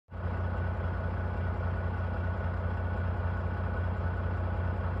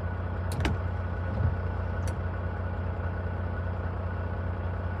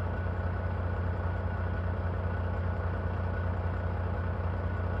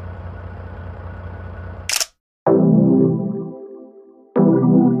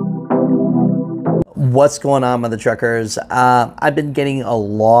What's going on, mother truckers? I've been getting a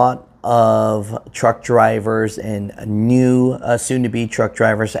lot of truck drivers and new soon-to-be truck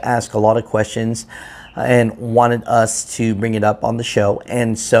drivers ask a lot of questions and wanted us to bring it up on the show.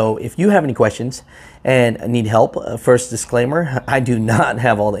 And so if you have any questions and need help, first disclaimer, I do not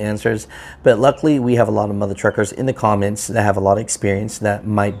have all the answers, but luckily we have a lot of mother truckers in the comments that have a lot of experience that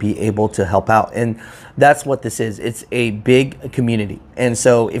might be able to help out. And that's what this is. It's a big community. And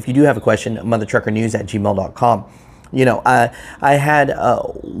so if you do have a question, mothertruckernews@gmail.com. You know, I had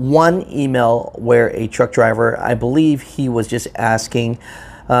one email where a truck driver, I believe he was just asking,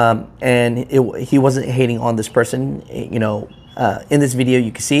 and he wasn't hating on this person. You know, in this video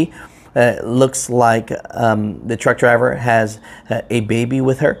you can see, looks like the truck driver has a baby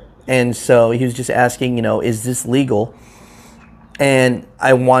with her. And so he was just asking, you know, is this legal? And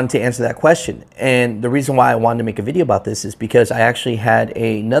I wanted to answer that question. And the reason why I wanted to make a video about this is because I actually had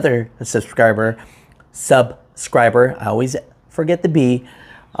another subscriber, I always forget the B,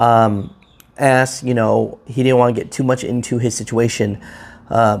 asked, you know, he didn't want to get too much into his situation,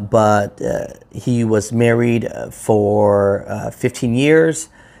 but he was married for 15 years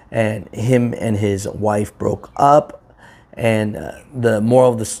and him and his wife broke up. And the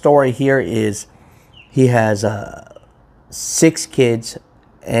moral of the story here is he has 6 kids,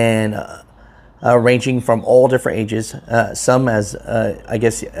 and ranging from all different ages, some as I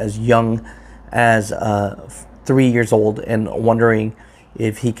guess as young as 3 years old, and wondering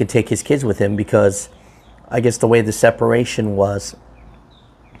if he could take his kids with him, because I guess the way the separation was,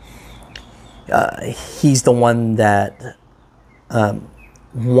 he's the one that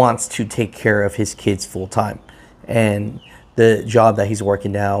wants to take care of his kids full time, and the job that he's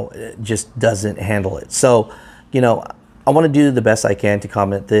working now just doesn't handle it. So, you know, I want to do the best I can to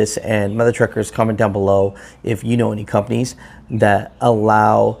comment this, and mother truckers, comment down below if you know any companies that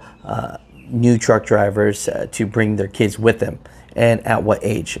allow new truck drivers to bring their kids with them, and at what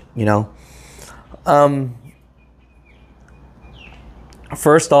age, you know.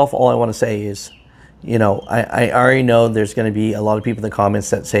 First off, all I want to say is, you know, I already know there's going to be a lot of people in the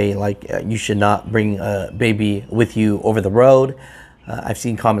comments that say, like, you should not bring a baby with you over the road. I've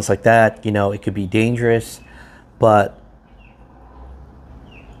seen comments like that, you know, it could be dangerous. But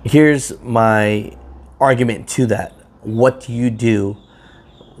here's my argument to that. What do you do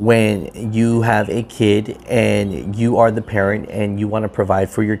when you have a kid and you are the parent and you want to provide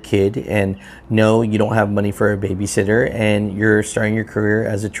for your kid, and no, you don't have money for a babysitter, and you're starting your career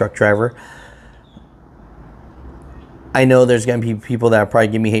as a truck driver? I know there's going to be people that probably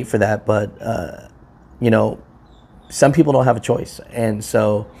give me hate for that, but you know, some people don't have a choice, and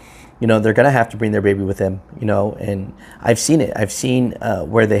so, you know, they're going to have to bring their baby with them, you know. And I've seen it. I've seen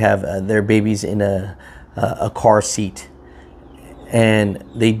where they have their babies in a car seat, and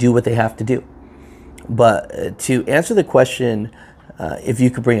they do what they have to do. But to answer the question, if you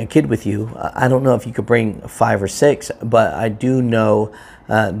could bring a kid with you, I don't know if you could bring 5 or 6, but I do know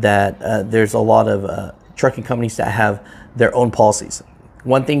that there's a lot of trucking companies that have their own policies.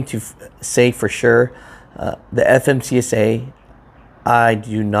 One thing to say for sure, the FMCSA, I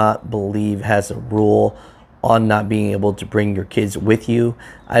do not believe has a rule on not being able to bring your kids with you.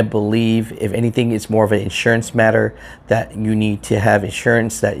 I believe, if anything, it's more of an insurance matter, that you need to have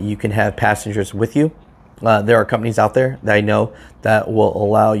insurance that you can have passengers with you. There are companies out there that I know that will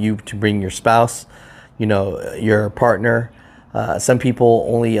allow you to bring your spouse, you know, your partner. Some people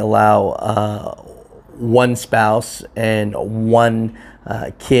only allow one spouse and one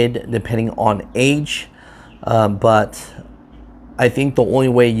kid, depending on age. But I think the only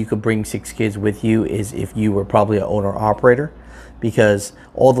way you could bring 6 kids with you is if you were probably an owner operator, because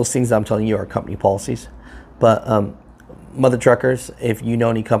all those things that I'm telling you are company policies. But mother truckers, if you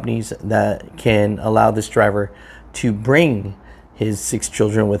know any companies that can allow this driver to bring his 6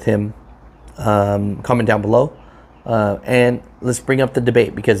 children with him, comment down below, and let's bring up the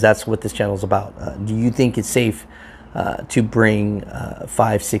debate, because that's what this channel is about. Do you think it's safe to bring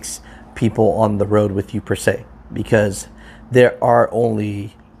 5, 6 people on the road with you per se? Because there are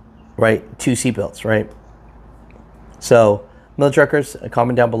only, right, 2 seatbelts, right? So, mother truckers,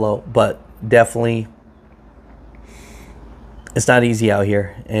 comment down below. But definitely, it's not easy out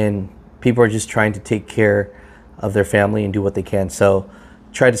here, and people are just trying to take care of their family and do what they can. So,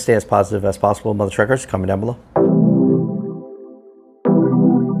 try to stay as positive as possible, mother truckers. Comment down below.